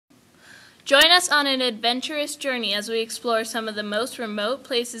Join us on an adventurous journey as we explore some of the most remote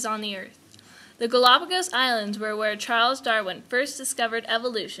places on the Earth. The Galápagos Islands were where Charles Darwin first discovered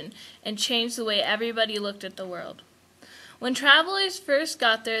evolution and changed the way everybody looked at the world. When travelers first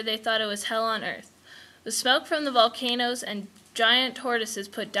got there, they thought it was hell on earth. The smoke from the volcanoes and giant tortoises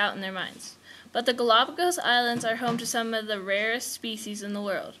put doubt in their minds. But the Galápagos Islands are home to some of the rarest species in the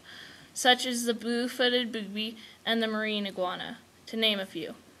world, such as the blue-footed booby and the marine iguana, to name a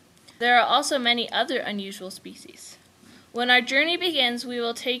few. There are also many other unusual species. When our journey begins, we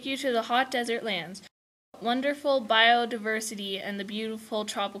will take you to the hot desert lands, wonderful biodiversity, and the beautiful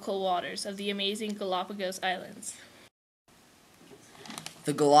tropical waters of the amazing Galápagos Islands.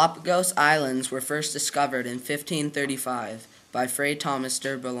 The Galápagos Islands were first discovered in 1535 by Fray Thomas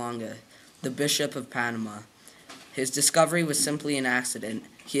de Berlanga, the Bishop of Panama. His discovery was simply an accident.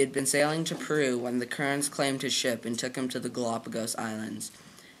 He had been sailing to Peru when the currents claimed his ship and took him to the Galápagos Islands.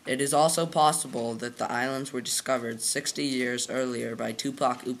 It is also possible that the islands were discovered 60 years earlier by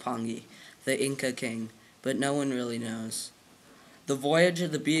Tupac Yupanqui, the Inca king, but no one really knows. The voyage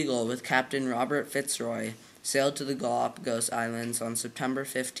of the Beagle with Captain Robert Fitzroy sailed to the Galápagos Islands on September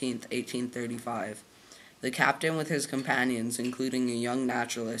 15, 1835. The captain with his companions, including a young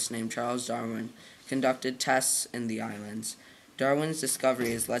naturalist named Charles Darwin, conducted tests in the islands. Darwin's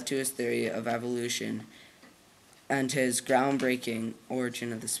discoveries led to his theory of evolution and his groundbreaking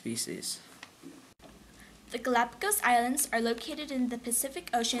Origin of the Species. The Galápagos Islands are located in the Pacific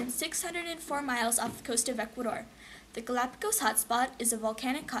Ocean 604 miles off the coast of Ecuador. The Galápagos hotspot is a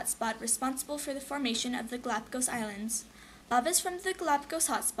volcanic hotspot responsible for the formation of the Galápagos Islands. Lavas from the Galápagos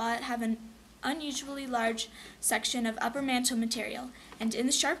hotspot have an unusually large section of upper mantle material, and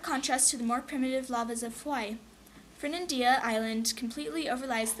in sharp contrast to the more primitive lavas of Hawaii. Fernandina Island completely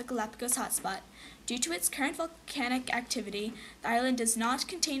overlies the Galápagos hotspot. Due to its current volcanic activity, the island does not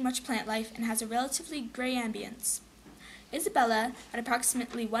contain much plant life and has a relatively gray ambience. Isabella, at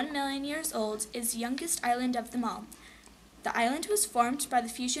approximately 1 million years old, is the youngest island of them all. The island was formed by the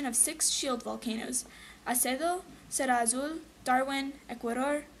fusion of 6 shield volcanoes: Acedo, Serra Azul, Darwin,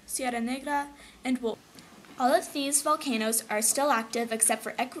 Ecuador, Sierra Negra, and Wolf. All of these volcanoes are still active except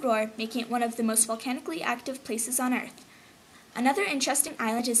for Ecuador, making it one of the most volcanically active places on Earth. Another interesting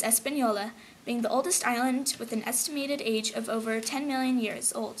island is Española, being the oldest island with an estimated age of over 10 million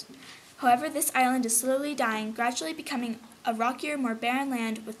years old. However, this island is slowly dying, gradually becoming a rockier, more barren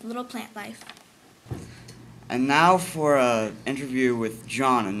land with little plant life. And now for an interview with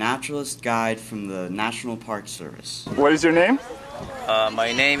John, a naturalist guide from the National Park Service. What is your name?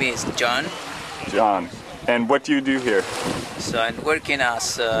 My name is John. John. And what do you do here? So I'm working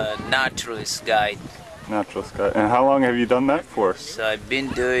as a naturalist guide. Naturalist guide. And how long have you done that for? So I've been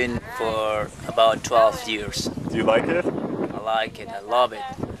doing for about 12 years. Do you like it? I like it. I love it.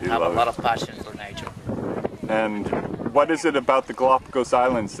 I have a lot of passion for nature. And what is it about the Galápagos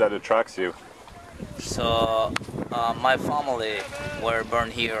Islands that attracts you? So my family were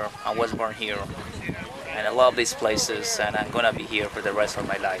born here. I was born here. And I love these places, and I'm going to be here for the rest of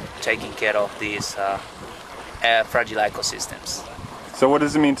my life, taking care of these fragile ecosystems. So what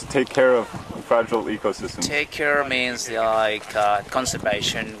does it mean to take care of fragile ecosystems? Take care means like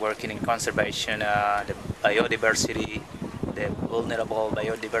conservation, working in conservation, the biodiversity, the vulnerable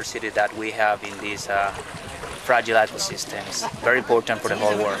biodiversity that we have in these fragile ecosystems. Very important for the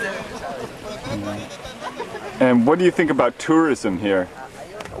whole world. And what do you think about tourism here?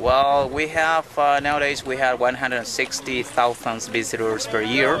 Well, we have, nowadays we have 160,000 visitors per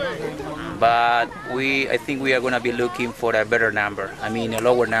year, but I think we are going to be looking for a better number, a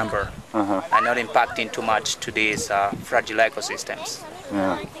lower number, and not impacting too much to these fragile ecosystems.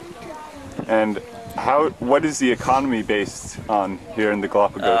 Yeah. And what is the economy based on here in the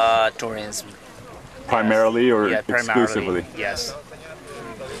Galápagos? Tourism. Primarily or yeah, exclusively? Yes.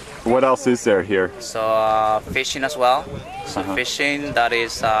 What else is there here? So fishing as well. So fishing, that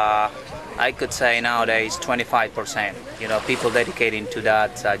is, I could say nowadays 25%. People dedicating to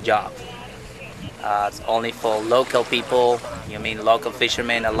that job. It's only for local people. Local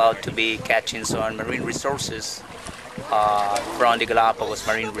fishermen allowed to be catching some marine resources from the Galápagos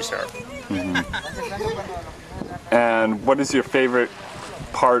Marine Reserve. And what is your favorite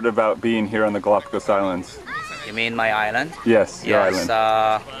part about being here on the Galápagos Islands? You mean my island? Yes, your island.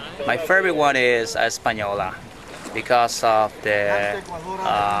 My favorite one is Española, because of the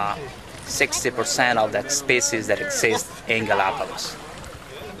 60% of the species that exist in Galápagos.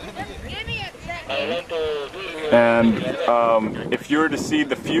 And if you were to see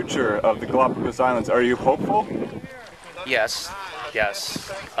the future of the Galápagos Islands, are you hopeful? Yes.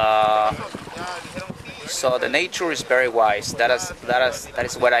 So the nature is very wise. That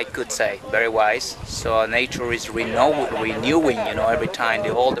is what I could say. Very wise. So nature is renewing, every time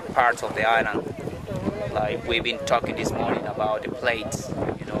all the parts of the island. Like we've been talking this morning about the plates,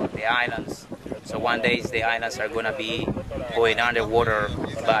 the islands. So one day the islands are gonna be going underwater,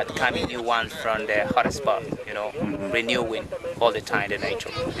 but coming new ones from the hot spot. Renewing all the time the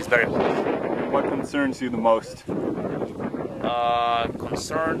nature. It's very wise. What concerns you the most?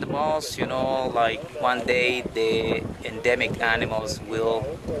 Concerned the most, like one day the endemic animals will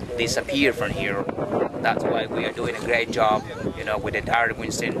disappear from here. That's why we are doing a great job, with the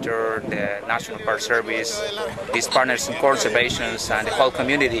Darwin Center, the National Park Service, these partners in conservations, and the whole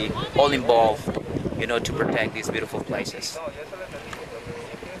community all involved, to protect these beautiful places.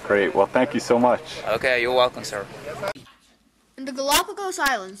 Great. Well, thank you so much. Okay, you're welcome, sir. In the Galápagos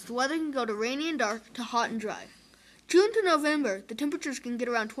Islands, the weather can go to rainy and dark to hot and dry. June to November, the temperatures can get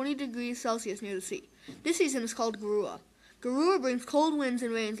around 20 degrees Celsius near the sea. This season is called Garua. Garua brings cold winds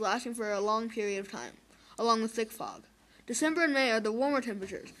and rains lasting for a long period of time, along with thick fog. December and May are the warmer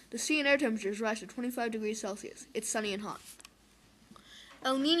temperatures. The sea and air temperatures rise to 25 degrees Celsius. It's sunny and hot.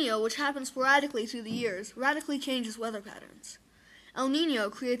 El Niño, which happens sporadically through the years, radically changes weather patterns. El Niño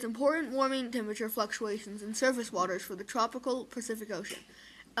creates important warming temperature fluctuations in surface waters for the tropical Pacific Ocean.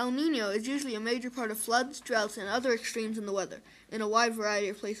 El Niño is usually a major part of floods, droughts, and other extremes in the weather in a wide variety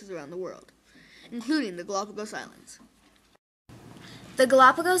of places around the world, including the Galápagos Islands. The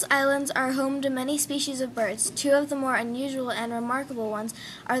Galápagos Islands are home to many species of birds. Two of the more unusual and remarkable ones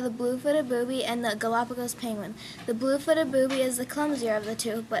are the blue-footed booby and the Galápagos penguin. The blue-footed booby is the clumsier of the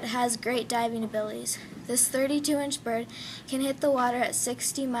two, but has great diving abilities. This 32-inch bird can hit the water at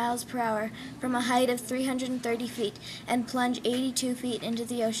 60 miles per hour from a height of 330 feet and plunge 82 feet into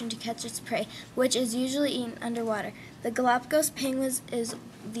the ocean to catch its prey, which is usually eaten underwater. The Galápagos penguin is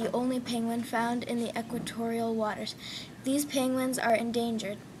the only penguin found in the equatorial waters. These penguins are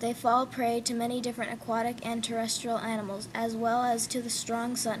endangered. They fall prey to many different aquatic and terrestrial animals, as well as to the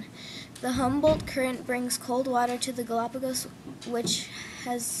strong sun. The Humboldt Current brings cold water to the Galápagos, which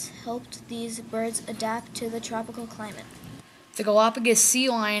has helped these birds adapt to the tropical climate. The Galapagos sea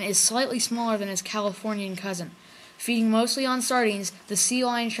lion is slightly smaller than its Californian cousin. Feeding mostly on sardines, the sea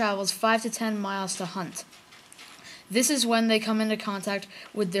lion travels 5 to 10 miles to hunt. This is when they come into contact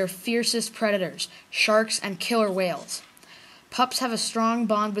with their fiercest predators, sharks and killer whales. Pups have a strong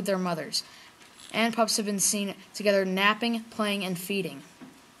bond with their mothers, and pups have been seen together napping, playing, and feeding.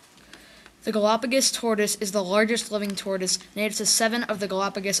 The Galapagos tortoise is the largest living tortoise native to 7 of the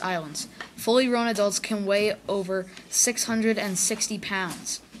Galapagos Islands. Fully grown adults can weigh over 660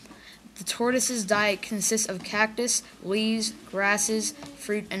 pounds. The tortoise's diet consists of cactus, leaves, grasses,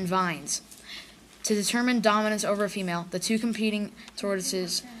 fruit, and vines. To determine dominance over a female, the two competing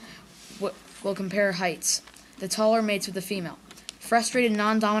tortoises will compare heights. The taller mates with the female. Frustrated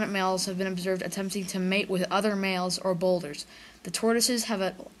non-dominant males have been observed attempting to mate with other males or boulders. The tortoises have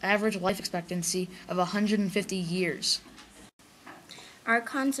an average life expectancy of 150 years. Our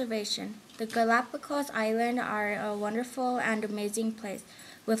conservation. The Galápagos Islands are a wonderful and amazing place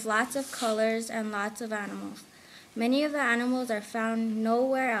with lots of colors and lots of animals. Many of the animals are found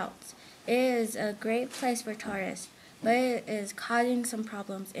nowhere else. It is a great place for tourists, but it is causing some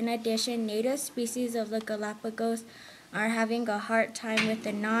problems. In addition, native species of the Galápagos are having a hard time with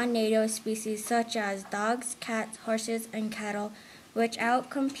the non-native species such as dogs, cats, horses, and cattle, which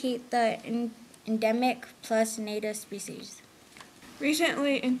outcompete the endemic plus native species.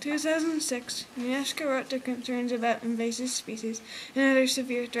 Recently, in 2006, UNESCO wrote their concerns about invasive species and other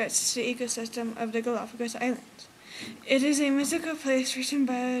severe threats to the ecosystem of the Galápagos Islands. It is a mythical place rich in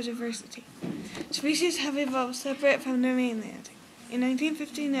biodiversity. Species have evolved separate from their mainland. In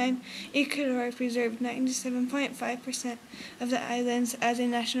 1959, Ecuador preserved 97.5% of the islands as a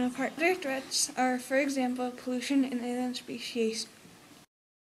national park. Other threats are, for example, pollution and alien species.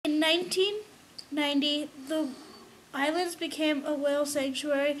 In 1990, the islands became a whale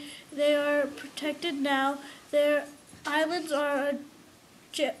sanctuary. They are protected now. Their islands are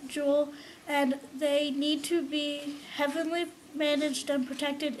a jewel, and they need to be heavily managed and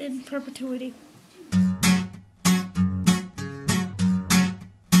protected in perpetuity.